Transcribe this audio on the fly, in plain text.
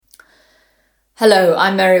Hello,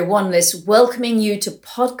 I'm Mary Wanless, welcoming you to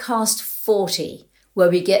podcast 40, where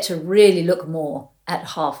we get to really look more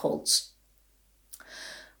at half halts.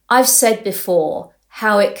 I've said before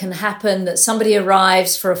how it can happen that somebody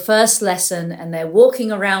arrives for a first lesson and they're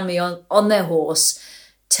walking around me on their horse,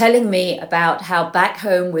 telling me about how back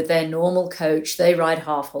home with their normal coach, they ride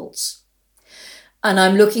half halts. And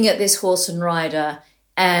I'm looking at this horse and rider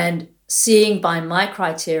and seeing by my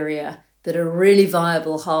criteria that a really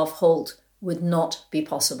viable half halt would not be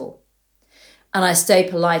possible. And I stay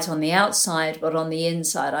polite on the outside, but on the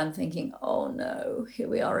inside, I'm thinking, oh no, here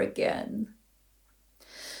we are again.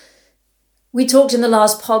 We talked in the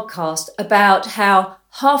last podcast about how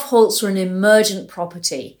half halts are an emergent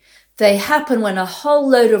property. They happen when a whole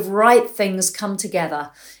load of right things come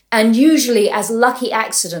together, and usually as lucky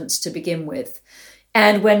accidents to begin with.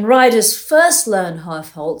 And when riders first learn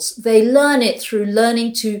half halts, they learn it through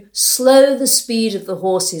learning to slow the speed of the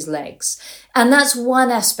horse's legs. And that's one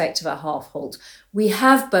aspect of a half halt. We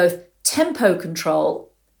have both tempo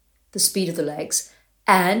control, the speed of the legs,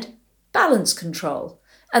 and balance control.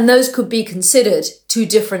 And those could be considered two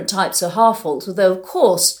different types of half halt, although of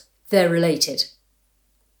course they're related.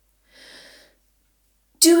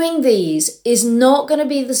 Doing these is not going to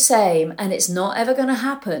be the same, and it's not ever going to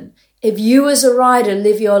happen if you as a rider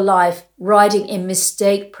live your life riding in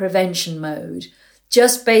mistake prevention mode,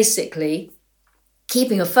 just basically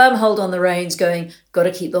keeping a firm hold on the reins, going, got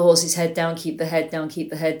to keep the horse's head down, keep the head down, keep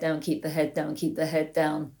the head down, keep the head down, keep the head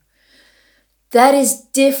down. That is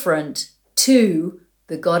different to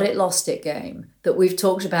the got it, lost it game that we've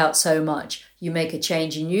talked about so much. You make a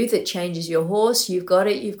change in you that changes your horse. You've got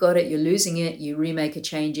it, you're losing it. You remake a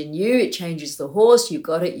change in you, it changes the horse. You've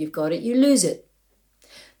got it, you lose it.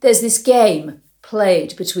 There's this game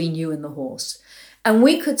played between you and the horse. And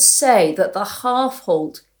we could say that the half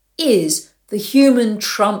halt is the human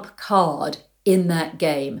trump card in that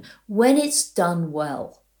game when it's done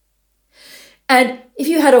well. And if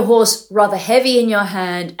you had a horse rather heavy in your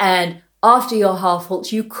hand and after your half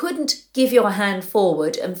halt, you couldn't give your hand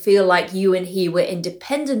forward and feel like you and he were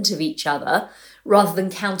independent of each other, rather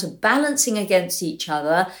than counterbalancing against each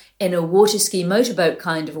other in a water ski motorboat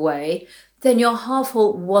kind of way, then your half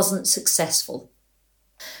halt wasn't successful.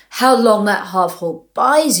 How long that half halt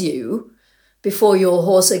buys you before your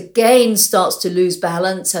horse again starts to lose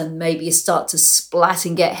balance and maybe start to splat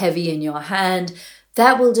and get heavy in your hand,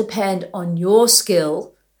 that will depend on your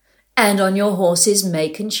skill and on your horse's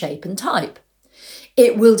make and shape and type.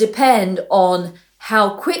 It will depend on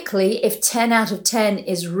how quickly, if 10 out of 10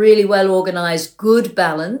 is really well organized, good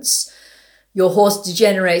balance, your horse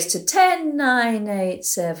degenerates to 10, 9, 8,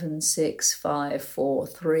 7, 6, 5, 4,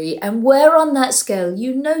 3, and where on that scale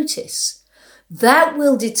you notice. That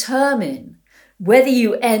will determine whether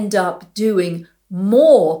you end up doing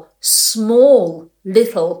more small,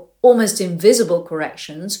 little, almost invisible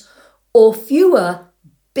corrections or fewer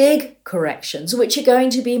big corrections, which are going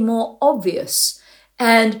to be more obvious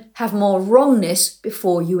and have more wrongness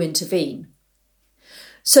before you intervene.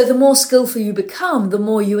 So the more skillful you become, the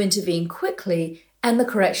more you intervene quickly and the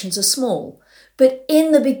corrections are small. But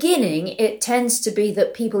in the beginning, it tends to be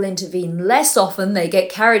that people intervene less often. They get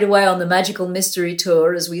carried away on the magical mystery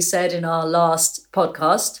tour, as we said in our last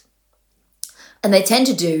podcast. And they tend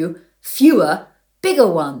to do fewer, bigger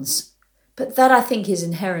ones. But that, I think, is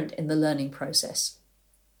inherent in the learning process.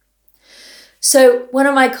 So one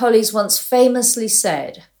of my colleagues once famously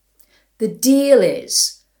said, the deal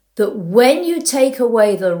is that when you take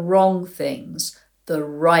away the wrong things, the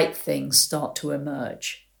right things start to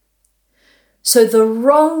emerge. So the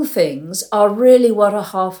wrong things are really what a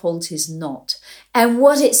half halt is not. And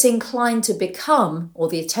what it's inclined to become, or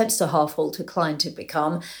the attempts to half halt inclined to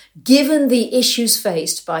become, given the issues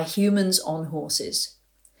faced by humans on horses.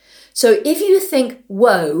 So if you think,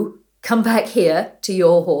 whoa, come back here to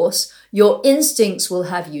your horse, your instincts will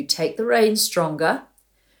have you take the reins stronger,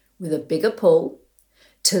 with a bigger pull,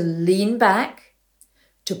 to lean back,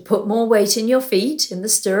 to put more weight in your feet, in the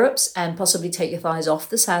stirrups, and possibly take your thighs off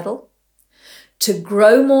the saddle, to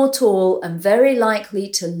grow more tall and very likely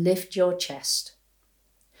to lift your chest.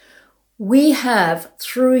 We have,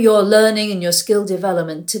 through your learning and your skill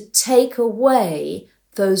development, to take away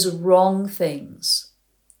those wrong things.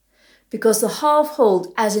 Because the half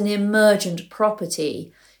halt as an emergent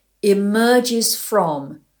property emerges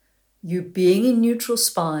from you being in neutral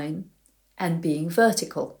spine and being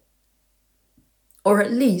vertical, or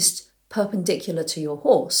at least perpendicular to your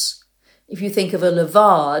horse. If you think of a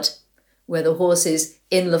levade, where the horse is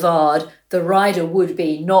in levade, the rider would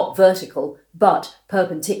be not vertical, but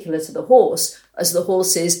perpendicular to the horse, as the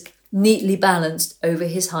horse is neatly balanced over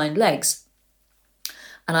his hind legs.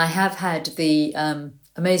 And I have had the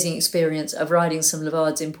amazing experience of riding some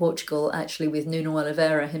levards in Portugal, actually with Nuno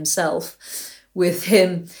Oliveira himself, with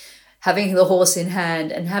him having the horse in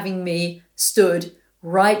hand and having me stood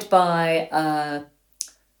right by a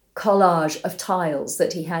collage of tiles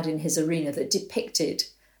that he had in his arena that depicted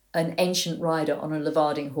an ancient rider on a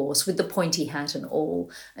levarding horse with the pointy hat and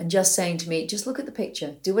all, and just saying to me, just look at the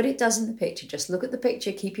picture, do what it does in the picture, just look at the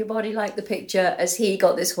picture, keep your body like the picture, as he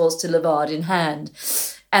got this horse to levard in hand.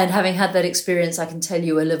 And having had that experience, I can tell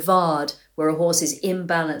you a levard where a horse is in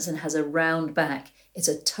balance and has a round back, it's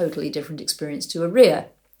a totally different experience to a rear.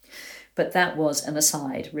 But that was an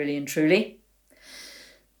aside, really and truly.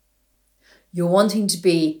 You're wanting to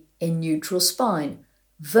be in neutral spine,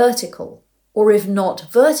 vertical, or if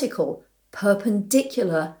not vertical,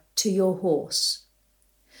 perpendicular to your horse.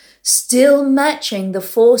 Still matching the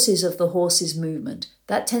forces of the horse's movement.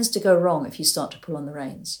 That tends to go wrong if you start to pull on the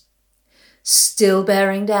reins. Still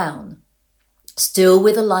bearing down. Still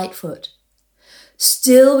with a light foot.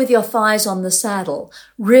 Still with your thighs on the saddle,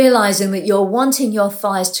 realizing that you're wanting your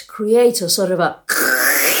thighs to create a sort of a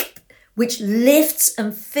which lifts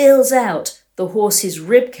and fills out the horse's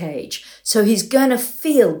rib cage. So he's going to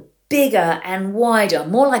feel bigger and wider,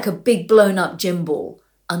 more like a big blown up gym ball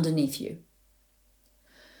underneath you.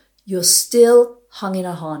 You're still hung in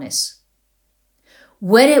a harness.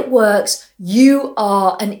 When it works, you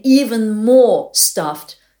are an even more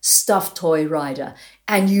stuffed toy rider,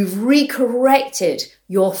 and you've recorrected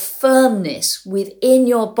your firmness within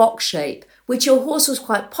your box shape, which your horse was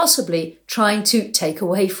quite possibly trying to take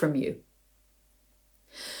away from you.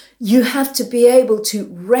 You have to be able to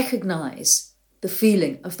recognize the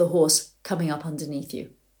feeling of the horse coming up underneath you.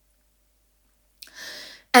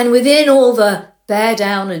 And within all the bear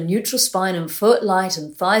down and neutral spine and foot light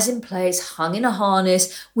and thighs in place, hung in a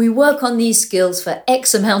harness, we work on these skills for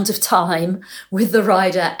X amount of time with the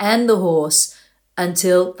rider and the horse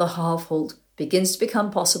until the half halt begins to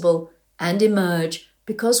become possible and emerge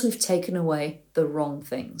because we've taken away the wrong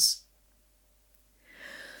things.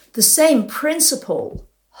 The same principle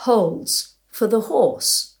holds for the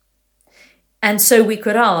horse. And so we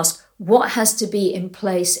could ask, what has to be in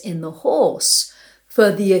place in the horse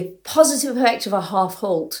for the positive effect of a half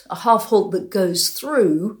halt that goes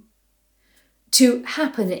through, to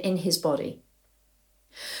happen in his body?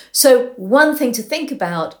 So one thing to think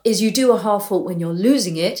about is you do a half halt when you're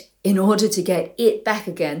losing it in order to get it back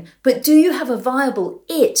again. But do you have a viable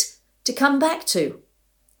it to come back to?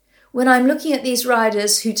 When I'm looking at these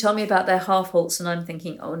riders who tell me about their half halts and I'm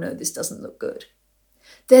thinking, oh no, this doesn't look good.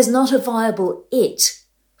 There's not a viable it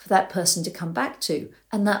for that person to come back to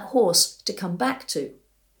and that horse to come back to.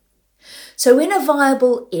 So in a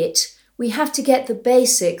viable it, we have to get the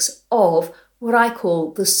basics of what I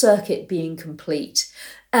call the circuit being complete,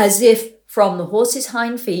 as if from the horse's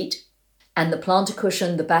hind feet and the plantar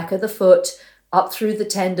cushion, the back of the foot, up through the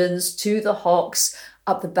tendons to the hocks,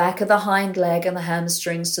 up the back of the hind leg and the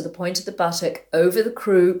hamstrings to the point of the buttock, over the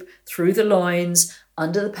croup, through the loins,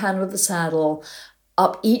 under the panel of the saddle,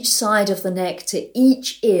 up each side of the neck to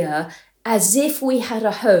each ear, as if we had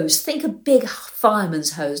a hose. Think a big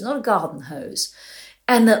fireman's hose, not a garden hose.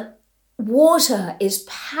 And the water is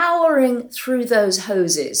powering through those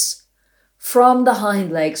hoses from the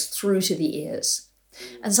hind legs through to the ears.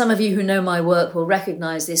 And some of you who know my work will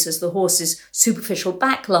recognize this as the horse's superficial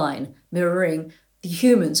back line, mirroring the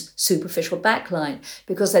human's superficial back line,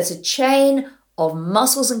 because there's a chain of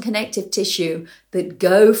muscles and connective tissue that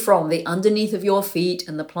go from the underneath of your feet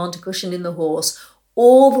and the plantar cushion in the horse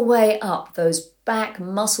all the way up those back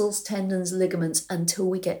muscles, tendons, ligaments until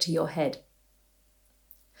we get to your head.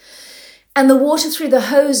 And the water through the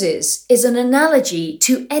hoses is an analogy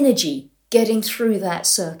to energy getting through that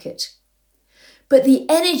circuit. But the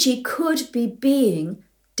energy could be being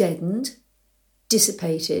deadened,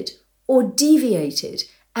 dissipated, or deviated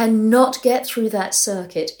and not get through that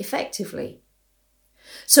circuit effectively.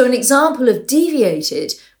 So an example of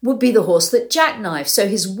deviated would be the horse that jackknifes. So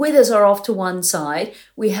his withers are off to one side.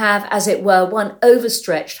 We have, as it were, one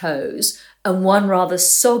overstretched hose and one rather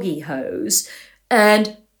soggy hose.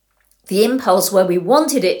 And the impulse where we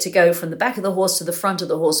wanted it to go from the back of the horse to the front of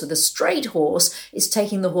the horse with a straight horse is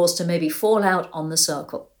taking the horse to maybe fall out on the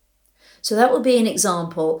circle. So that would be an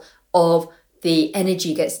example of the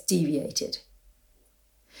energy gets deviated.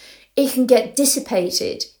 It can get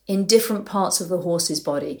dissipated in different parts of the horse's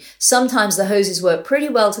body. Sometimes the hoses work pretty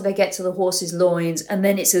well till they get to the horse's loins, and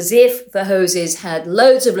then it's as if the hoses had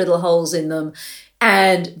loads of little holes in them,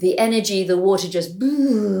 and the energy, the water just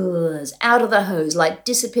booze out of the hose, like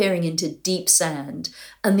disappearing into deep sand,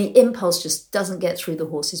 and the impulse just doesn't get through the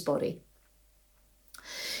horse's body.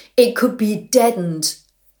 It could be deadened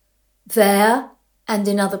there and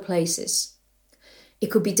in other places. It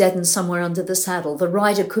could be deadened somewhere under the saddle. The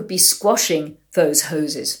rider could be squashing those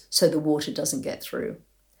hoses so the water doesn't get through.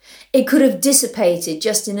 It could have dissipated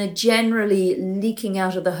just in a generally leaking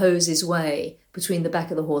out of the hoses way between the back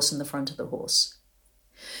of the horse and the front of the horse.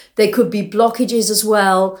 There could be blockages as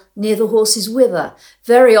well near the horse's wither.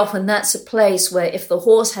 Very often that's a place where if the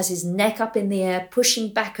horse has his neck up in the air,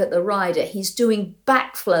 pushing back at the rider, he's doing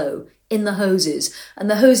backflow in the hoses. And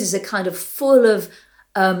the hoses are kind of full of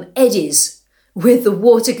eddies with the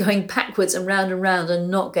water going backwards and round and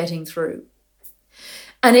not getting through.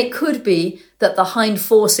 And it could be that the hind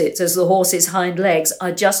faucets, as the horse's hind legs,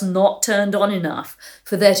 are just not turned on enough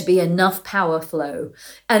for there to be enough power flow.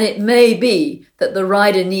 And it may be that the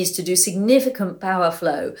rider needs to do significant power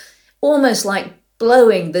flow, almost like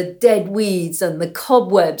blowing the dead weeds and the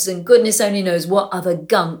cobwebs and goodness only knows what other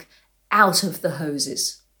gunk out of the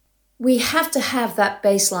hoses. We have to have that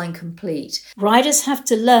baseline complete. Riders have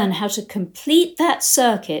to learn how to complete that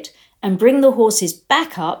circuit and bring the horses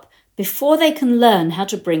back up before they can learn how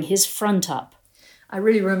to bring his front up. I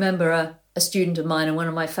really remember a student of mine and one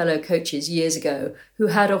of my fellow coaches years ago who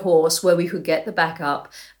had a horse where we could get the back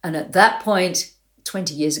up. And at that point,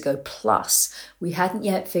 20 years ago plus, we hadn't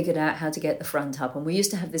yet figured out how to get the front up. And we used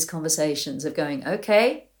to have these conversations of going,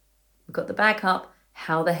 okay, we've got the back up.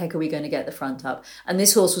 How the heck are we going to get the front up? And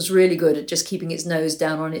this horse was really good at just keeping its nose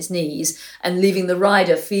down on its knees and leaving the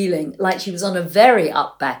rider feeling like she was on a very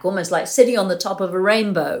up back, almost like sitting on the top of a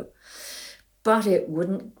rainbow. But it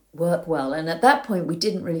wouldn't work well. And at that point, we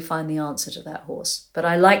didn't really find the answer to that horse. But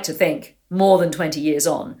I like to think, more than 20 years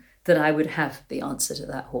on, that I would have the answer to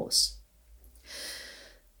that horse.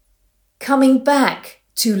 Coming back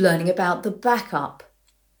to learning about the backup.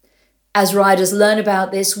 As riders learn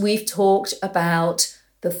about this, we've talked about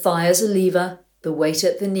the thigh as a lever, the weight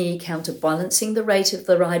at the knee, counterbalancing the rate of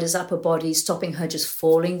the rider's upper body, stopping her just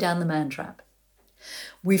falling down the man trap.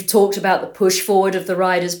 We've talked about the push forward of the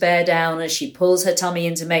rider's bear down as she pulls her tummy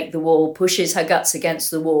in to make the wall, pushes her guts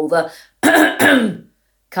against the wall, the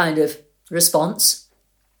kind of response,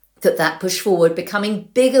 that push forward becoming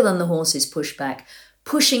bigger than the horse's push back,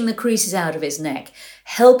 pushing the creases out of his neck,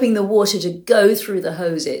 helping the water to go through the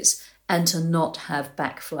hoses and to not have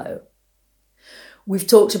backflow. We've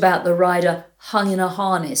talked about the rider hung in a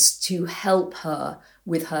harness to help her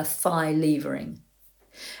with her thigh levering.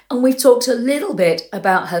 And we've talked a little bit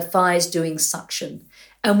about her thighs doing suction.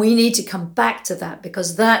 And we need to come back to that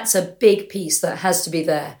because that's a big piece that has to be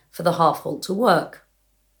there for the half halt to work.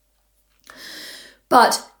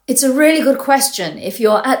 But it's a really good question if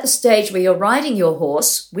you're at the stage where you're riding your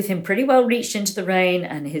horse with him pretty well reached into the rein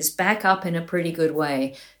and his back up in a pretty good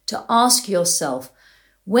way, to ask yourself,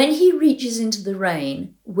 when he reaches into the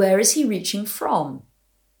rein, where is he reaching from?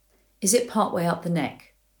 Is it partway up the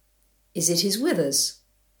neck? Is it his withers?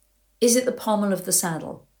 Is it the pommel of the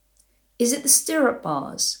saddle? Is it the stirrup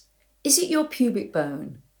bars? Is it your pubic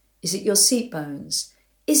bone? Is it your seat bones?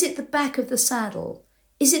 Is it the back of the saddle?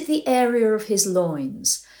 Is it the area of his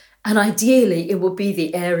loins? And ideally, it would be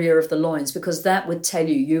the area of the loins because that would tell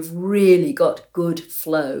you you've really got good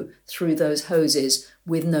flow through those hoses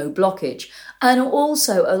with no blockage. And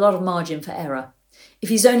also a lot of margin for error. If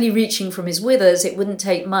he's only reaching from his withers, it wouldn't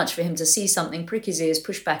take much for him to see something, prick his ears,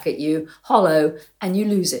 push back at you, hollow, and you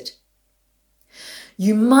lose it.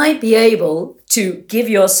 You might be able to give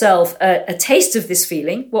yourself a taste of this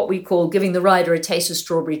feeling, what we call giving the rider a taste of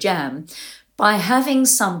strawberry jam, by having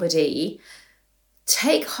somebody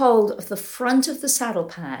take hold of the front of the saddle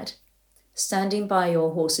pad, standing by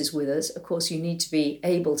your horse's withers. Of course, you need to be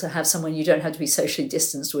able to have someone you don't have to be socially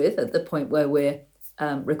distanced with at the point where we're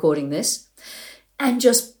recording this, and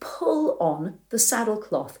just pull on the saddle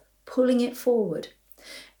cloth, pulling it forward.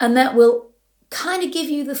 And that will kind of give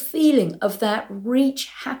you the feeling of that reach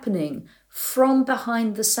happening from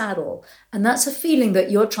behind the saddle. And that's a feeling that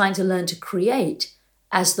you're trying to learn to create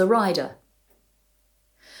as the rider.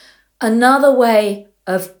 Another way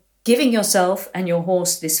of giving yourself and your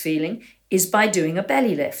horse this feeling is by doing a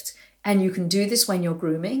belly lift. And you can do this when you're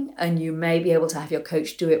grooming, and you may be able to have your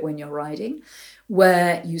coach do it when you're riding,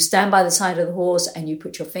 where you stand by the side of the horse and you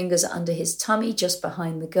put your fingers under his tummy, just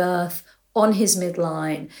behind the girth, on his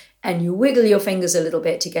midline, and you wiggle your fingers a little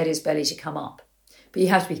bit to get his belly to come up. But you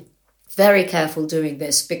have to be very careful doing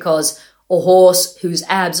this because a horse whose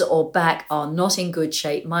abs or back are not in good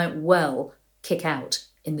shape might well kick out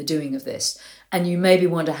in the doing of this. And you maybe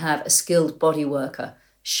want to have a skilled body worker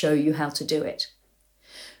show you how to do it.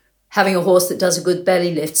 Having a horse that does a good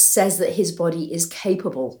belly lift says that his body is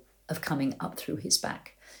capable of coming up through his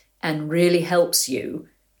back and really helps you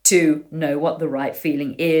to know what the right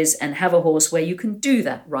feeling is and have a horse where you can do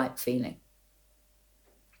that right feeling.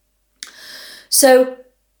 So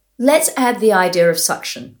let's add the idea of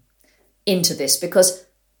suction into this, because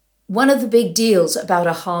one of the big deals about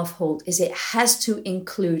a half halt is it has to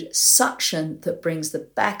include suction that brings the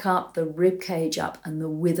back up, the rib cage up, and the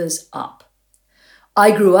withers up.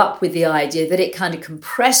 I grew up with the idea that it kind of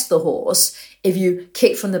compressed the horse if you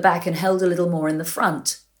kicked from the back and held a little more in the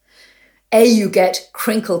front. You get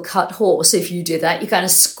crinkle cut horse if you do that. You kind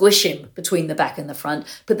of squish him between the back and the front,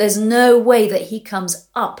 but there's no way that he comes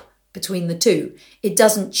up between the two. It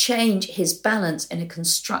doesn't change his balance in a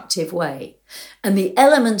constructive way. And the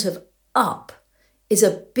element of up is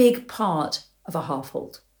a big part of a half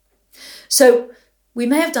halt. So we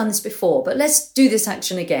may have done this before, but let's do this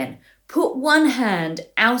action again. Put one hand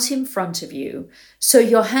out in front of you so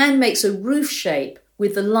your hand makes a roof shape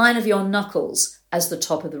with the line of your knuckles as the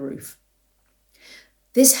top of the roof.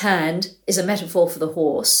 This hand is a metaphor for the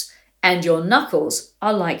horse, and your knuckles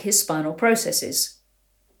are like his spinal processes.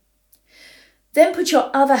 Then put your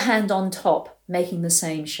other hand on top, making the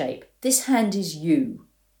same shape. This hand is you,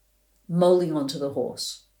 moulding onto the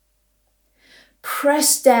horse.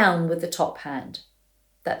 Press down with the top hand.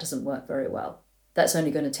 That doesn't work very well. That's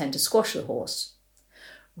only going to tend to squash the horse.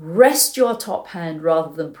 Rest your top hand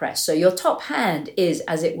rather than press. So your top hand is,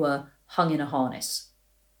 as it were, hung in a harness.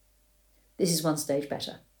 This is one stage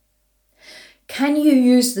better. Can you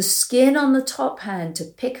use the skin on the top hand to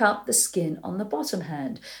pick up the skin on the bottom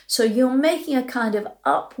hand? So you're making a kind of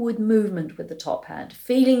upward movement with the top hand,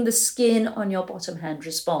 feeling the skin on your bottom hand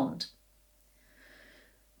respond.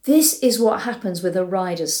 This is what happens with a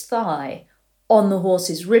rider's thigh on the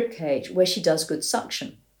horse's rib cage, where she does good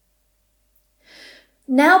suction.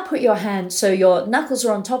 Now put your hand so your knuckles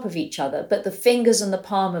are on top of each other, but the fingers and the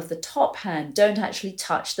palm of the top hand don't actually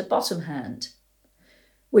touch the bottom hand.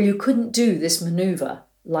 Well, you couldn't do this maneuver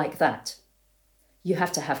like that. You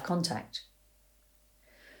have to have contact.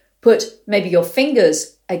 Put maybe your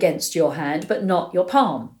fingers against your hand, but not your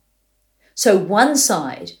palm. So one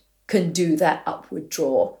side can do that upward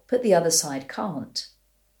draw, but the other side can't.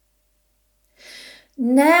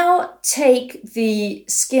 Now take the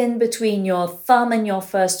skin between your thumb and your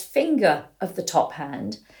first finger of the top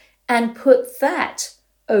hand and put that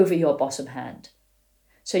over your bottom hand.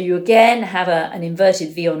 So you again have an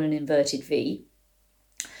inverted V on an inverted V.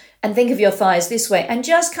 And think of your thighs this way and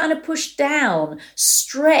just kind of push down,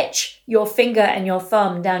 stretch your finger and your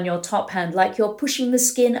thumb down your top hand like you're pushing the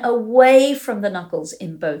skin away from the knuckles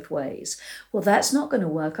in both ways. Well, that's not going to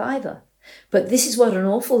work either. But this is what an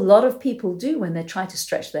awful lot of people do when they try to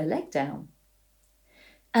stretch their leg down.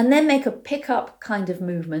 And then make a pick-up kind of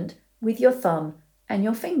movement with your thumb and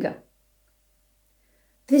your finger.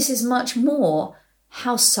 This is much more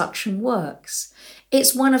how suction works.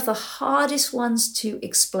 It's one of the hardest ones to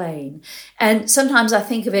explain. And sometimes I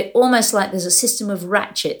think of it almost like there's a system of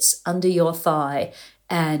ratchets under your thigh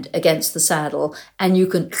and against the saddle, and you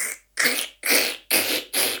can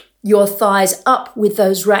your thighs up with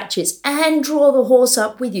those ratchets and draw the horse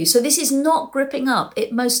up with you. So this is not gripping up.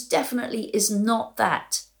 It most definitely is not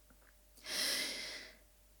that.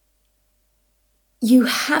 You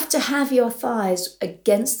have to have your thighs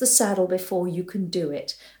against the saddle before you can do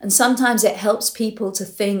it. And sometimes it helps people to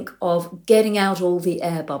think of getting out all the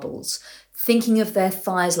air bubbles, thinking of their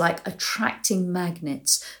thighs like attracting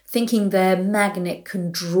magnets, thinking their magnet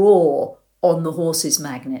can draw on the horse's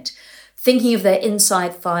magnet, thinking of their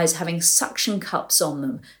inside thighs having suction cups on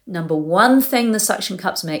them. Number one thing, the suction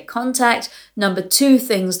cups make contact. Number two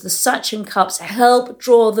things, the suction cups help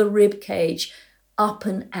draw the rib cage up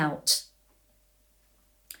and out.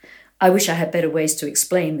 I wish I had better ways to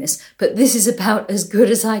explain this, but this is about as good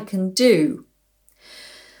as I can do.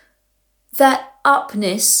 That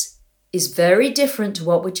upness is very different to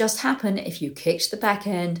what would just happen if you kicked the back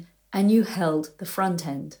end and you held the front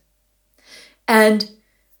end. And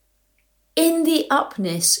in the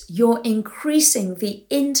upness, you're increasing the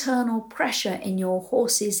internal pressure in your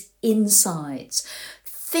horse's insides.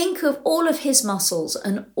 Think of all of his muscles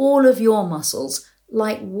and all of your muscles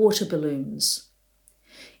like water balloons.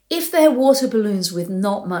 If they're water balloons with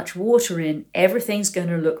not much water in, everything's going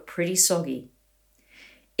to look pretty soggy.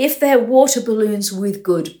 If they're water balloons with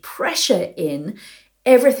good pressure in,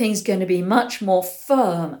 everything's going to be much more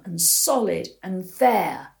firm and solid and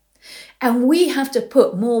there. And we have to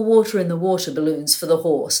put more water in the water balloons for the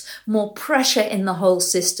horse, more pressure in the whole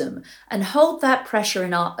system, and hold that pressure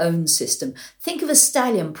in our own system. Think of a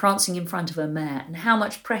stallion prancing in front of a mare and how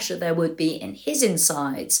much pressure there would be in his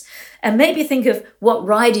insides. And maybe think of what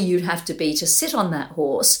rider you'd have to be to sit on that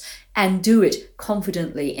horse and do it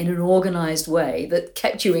confidently in an organised way that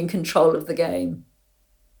kept you in control of the game.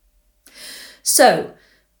 So,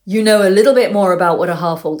 you know a little bit more about what a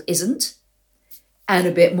half-halt isn't, and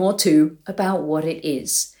a bit more too about what it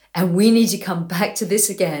is. And we need to come back to this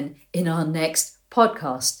again in our next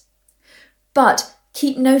podcast. But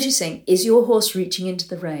keep noticing, is your horse reaching into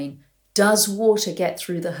the rein? Does water get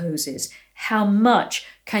through the hoses? How much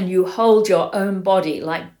can you hold your own body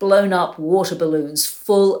like blown up water balloons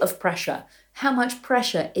full of pressure? How much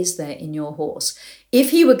pressure is there in your horse?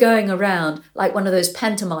 If he were going around like one of those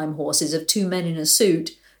pantomime horses of two men in a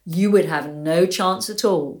suit, you would have no chance at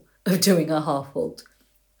all of doing a half-halt.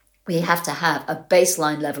 We have to have a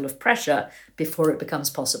baseline level of pressure before it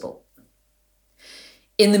becomes possible.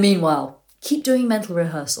 In the meanwhile, keep doing mental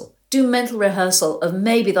rehearsal. Do mental rehearsal of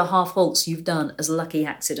maybe the half-halts you've done as lucky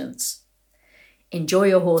accidents. Enjoy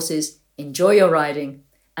your horses, enjoy your riding,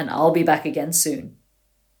 and I'll be back again soon.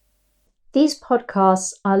 These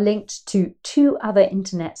podcasts are linked to 2 other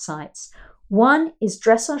internet sites. One is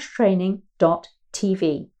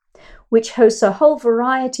dressagetraining.tv, which hosts a whole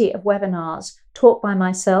variety of webinars taught by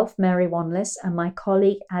myself, Mary Wanless, and my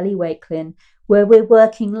colleague, Ali Wakelin, where we're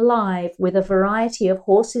working live with a variety of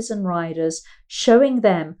horses and riders, showing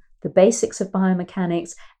them the basics of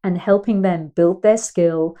biomechanics and helping them build their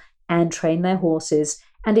skill and train their horses,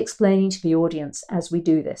 and explaining to the audience as we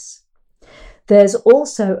do this. There's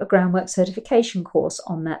also a groundwork certification course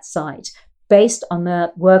on that site based on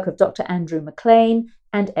the work of Dr. Andrew McLean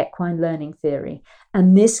and equine learning theory.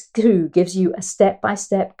 And this too gives you a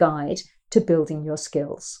step-by-step guide to building your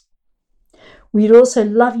skills. We'd also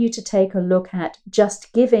love you to take a look at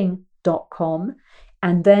justgiving.com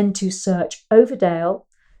and then to search Overdale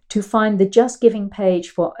to find the Just Giving page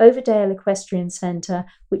for Overdale Equestrian Centre,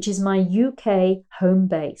 which is my UK home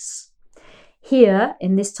base. Here,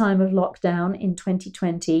 in this time of lockdown in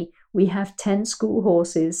 2020, we have 10 school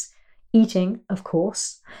horses eating, of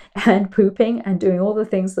course, and pooping and doing all the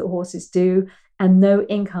things that horses do, and no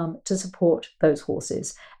income to support those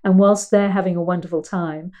horses. And whilst they're having a wonderful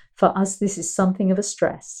time, for us, this is something of a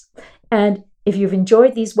stress. And if you've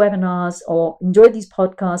enjoyed these webinars or enjoyed these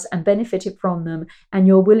podcasts and benefited from them, and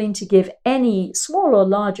you're willing to give any small or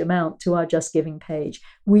large amount to our Just Giving page,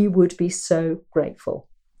 we would be so grateful.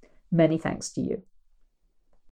 Many thanks to you.